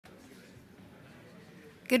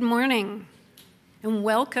Good morning, and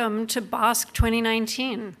welcome to BOSC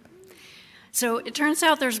 2019. So it turns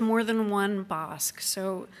out there's more than one BOSC,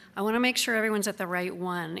 so I want to make sure everyone's at the right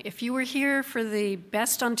one. If you were here for the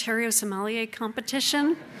Best Ontario Sommelier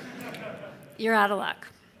competition, you're out of luck.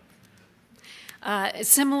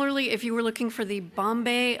 Similarly, if you were looking for the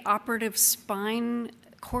Bombay Operative Spine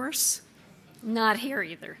course, not here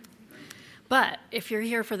either. But if you're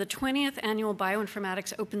here for the 20th Annual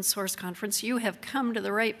Bioinformatics Open Source Conference, you have come to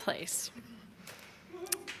the right place.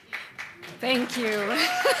 Thank you.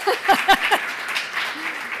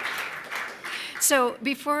 So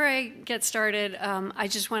before I get started, I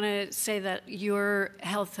just want to say that your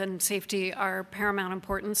health and safety are paramount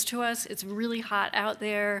importance to us. It's really hot out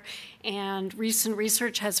there, and recent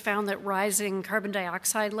research has found that rising carbon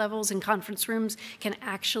dioxide levels in conference rooms can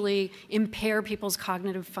actually impair people's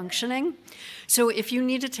cognitive functioning. So if you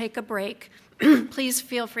need to take a break, please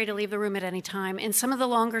feel free to leave the room at any time. In some of the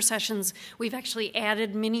longer sessions, we've actually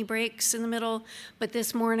added mini breaks in the middle, but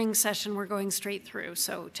this morning's session, we're going straight through,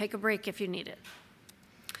 so take a break if you need it.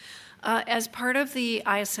 As part of the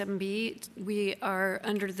ISMB, we are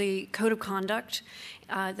under the code of conduct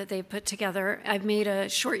that they've put together. I've made a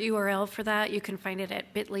short URL for that. You can find it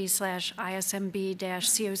at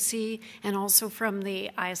bit.ly/ISMB-COC and also from the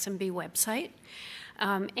ISMB website.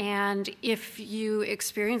 And if you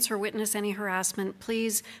experience or witness any harassment,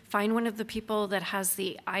 please find one of the people that has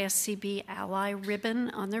the ISCB Ally ribbon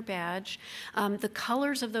on their badge. The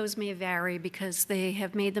colors of those may vary because they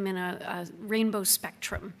have made them in a rainbow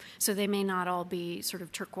spectrum, so they may not all be sort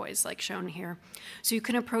of turquoise like shown here. So you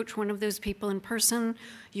can approach one of those people in person.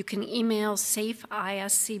 You can email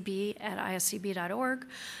safeiscb@iscb.org.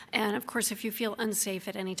 And of course, if you feel unsafe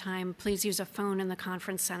at any time, please use a phone in the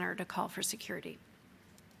conference center to call for security.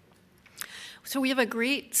 So we have a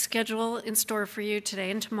great schedule in store for you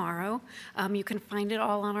today and tomorrow. You can find it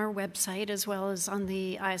all on our website as well as on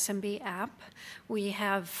the ISMB app. We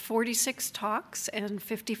have 46 talks and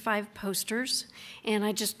 55 posters. And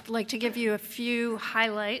I'd just like to give you a few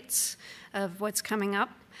highlights of what's coming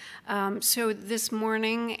up. So this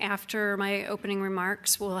morning, after my opening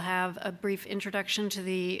remarks, we'll have a brief introduction to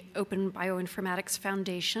the Open Bioinformatics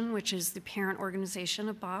Foundation, which is the parent organization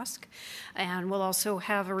of BOSC. And we'll also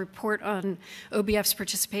have a report on OBF's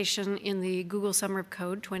participation in the Google Summer of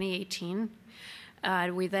Code 2018.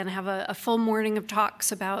 We then have a full morning of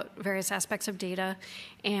talks about various aspects of data,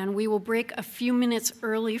 and we will break a few minutes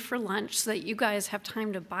early for lunch so that you guys have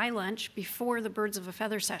time to buy lunch before the Birds of a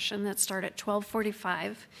Feather session that start at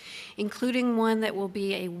 12:45, including one that will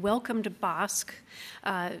be a welcome to BOSC.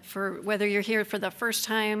 For whether you're here for the first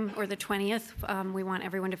time or the 20th, we want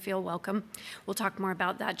everyone to feel welcome. We'll talk more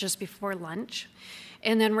about that just before lunch.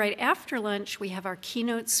 And then right after lunch, we have our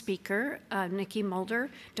keynote speaker, Nikki Mulder.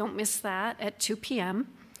 Don't miss that at 2 p.m.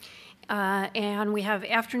 And we have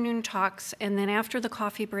afternoon talks, and then after the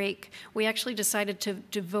coffee break, we actually decided to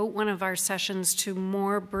devote one of our sessions to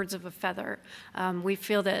more Birds of a Feather. We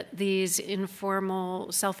feel that these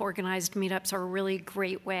informal, self-organized meetups are a really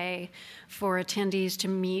great way for attendees to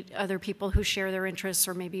meet other people who share their interests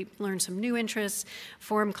or maybe learn some new interests,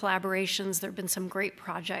 form collaborations. There have been some great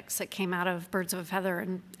projects that came out of Birds of a Feather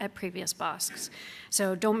and at previous BOSCs.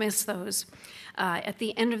 So don't miss those. At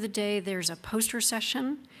the end of the day, there's a poster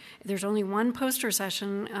session. There's only one poster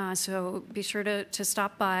session, so be sure to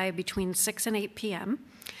stop by between 6 and 8 p.m.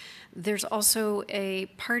 There's also a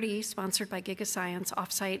party sponsored by GigaScience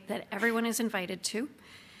offsite that everyone is invited to.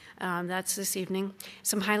 That's this evening.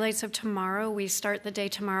 Some highlights of tomorrow. We start the day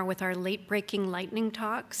tomorrow with our late-breaking lightning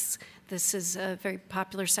talks. This is a very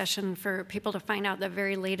popular session for people to find out the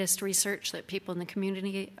very latest research that people in the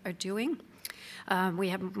community are doing. We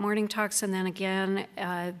have morning talks, and then again,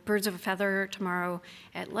 Birds of a Feather tomorrow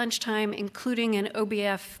at lunchtime, including an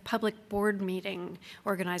OBF public board meeting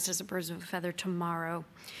organized as a Birds of a Feather tomorrow.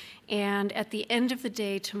 And at the end of the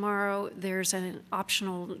day tomorrow, there's an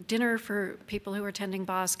optional dinner for people who are attending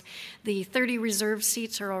BOSC. The 30 reserved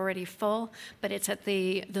seats are already full, but it's at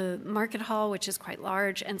the market hall, which is quite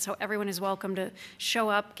large, and so everyone is welcome to show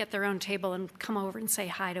up, get their own table, and come over and say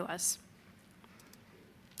hi to us.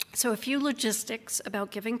 So a few logistics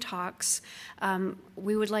about giving talks.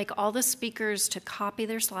 We would like all the speakers to copy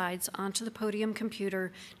their slides onto the podium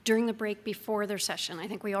computer during the break before their session. I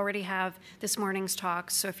think we already have this morning's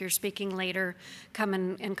talks, so if you're speaking later, come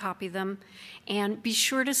and copy them. And be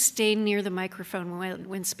sure to stay near the microphone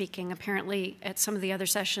when speaking. Apparently, at some of the other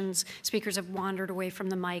sessions, speakers have wandered away from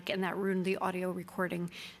the mic, and that ruined the audio recording.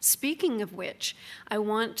 Speaking of which, I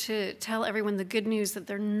want to tell everyone the good news that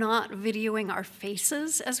they're not videoing our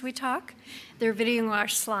faces as as we talk. They're videoing our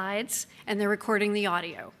slides, and they're recording the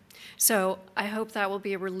audio. So I hope that will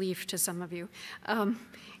be a relief to some of you.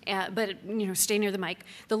 But stay near the mic.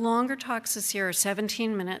 The longer talks this year are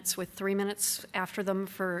 17 minutes with 3 minutes after them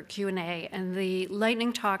for Q&A, and the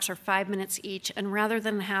lightning talks are 5 minutes each. And rather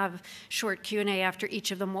than have short Q&A after each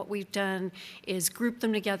of them, what we've done is group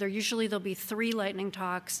them together. Usually there'll be 3 lightning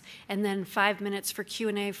talks and then 5 minutes for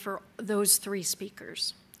Q&A for those 3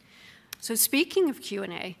 speakers. So speaking of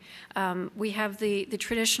Q&A, we have the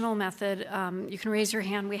traditional method. You can raise your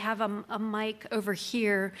hand. We have a mic over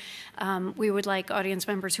here. We would like audience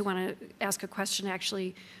members who want to ask a question to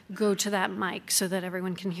actually go to that mic so that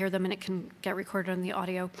everyone can hear them and it can get recorded on the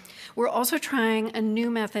audio. We're also trying a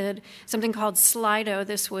new method, something called Slido.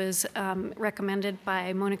 This was recommended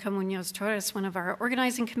by Monica Munoz-Torres, one of our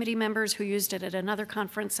organizing committee members who used it at another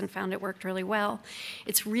conference and found it worked really well.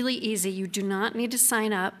 It's really easy. You do not need to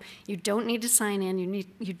sign up. You don't need to sign in.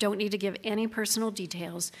 You don't need to give any personal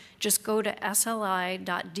details. Just go to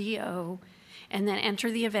sli.do and then enter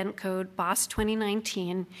the event code, BOSC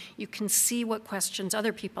 2019. You can see what questions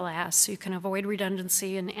other people ask, so you can avoid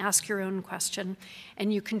redundancy and ask your own question,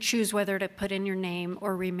 and you can choose whether to put in your name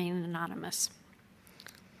or remain anonymous.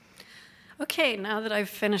 Okay, now that I've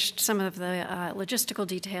finished some of the logistical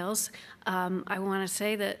details, I want to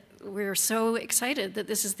say that we're so excited that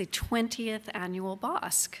this is the 20th annual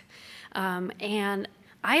BOSC. And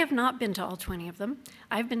I have not been to all 20 of them.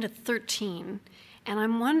 I've been to 13. And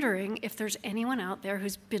I'm wondering if there's anyone out there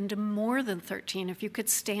who's been to more than 13, if you could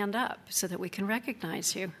stand up so that we can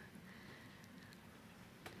recognize you.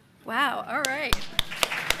 Wow, all right.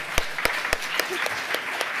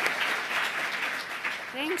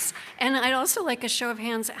 Thanks. And I'd also like a show of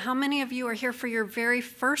hands. How many of you are here for your very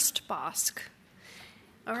first BOSC?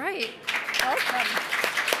 All right, welcome.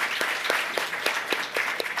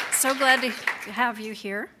 So glad to have you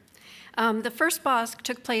here. The first BOSC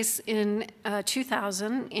took place in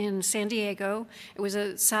 2000 in San Diego. It was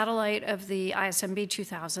a satellite of the ISMB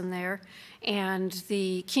 2000 there. And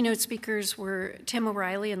the keynote speakers were Tim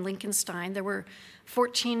O'Reilly and Lincoln Stein. There were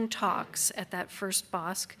 14 talks at that first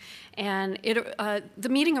BOSC. And the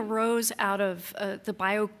meeting arose out of the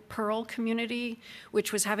BioPearl community,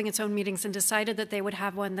 which was having its own meetings, and decided that they would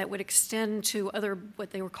have one that would extend to other, what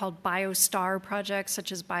they were called BioStar projects,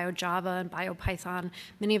 such as BioJava and BioPython.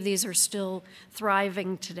 Many of these are still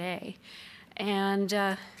thriving today.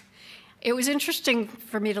 And it was interesting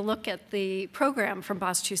for me to look at the program from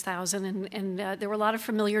BOSC 2000, and there were a lot of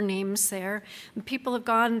familiar names there. And people have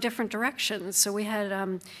gone different directions. So we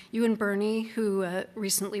had Ewan Burney, who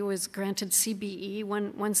recently was granted CBE,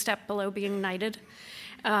 one step below being knighted.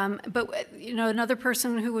 But another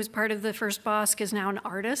person who was part of the first BOSC is now an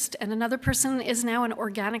artist, and another person is now an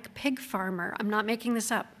organic pig farmer. I'm not making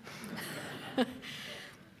this up.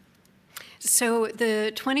 So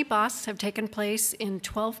the 20 BOSCs have taken place in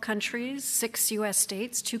 12 countries, 6 U.S.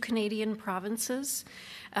 states, 2 Canadian provinces.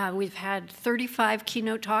 We've had 35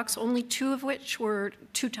 keynote talks, only 2 of which were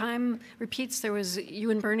 2-time repeats. There was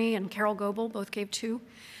Ewan Burney and Carol Goebel, both gave 2.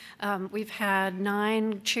 We've had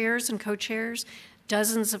 9 chairs and co-chairs,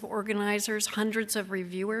 dozens of organizers, hundreds of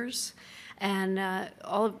reviewers, and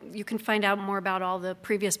you can find out more about all the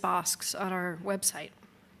previous BOSCs on our website.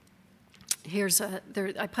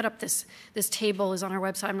 I put up this table is on our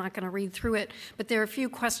website. I'm not going to read through it, but there are a few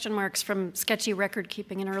question marks from sketchy record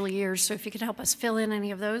keeping in early years. So if you could help us fill in any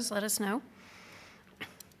of those, let us know.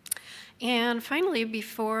 And finally,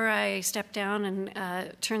 before I step down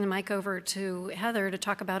and turn the mic over to Heather to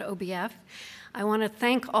talk about OBF, I want to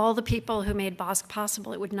thank all the people who made BOSC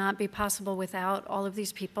possible. It would not be possible without all of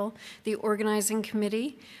these people. The organizing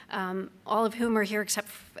committee, all of whom are here except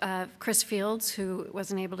Chris Fields, who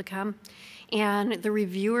wasn't able to come, and the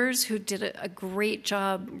reviewers who did a great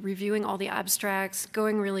job reviewing all the abstracts,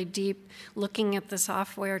 going really deep, looking at the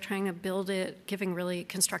software, trying to build it, giving really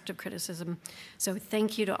constructive criticism. So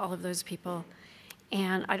thank you to all of those people.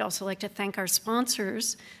 And I'd also like to thank our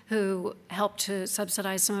sponsors who helped to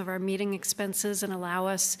subsidize some of our meeting expenses and allow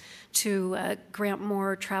us to grant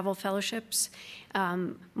more travel fellowships.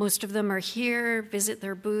 Most of them are here. Visit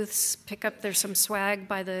their booths, pick up, there's some swag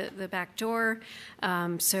by the back door.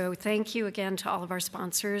 So thank you again to all of our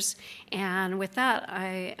sponsors. And with that,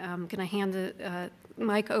 I am going to hand the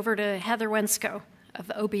mic over to Heather Wensko of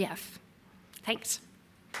OBF. Thanks.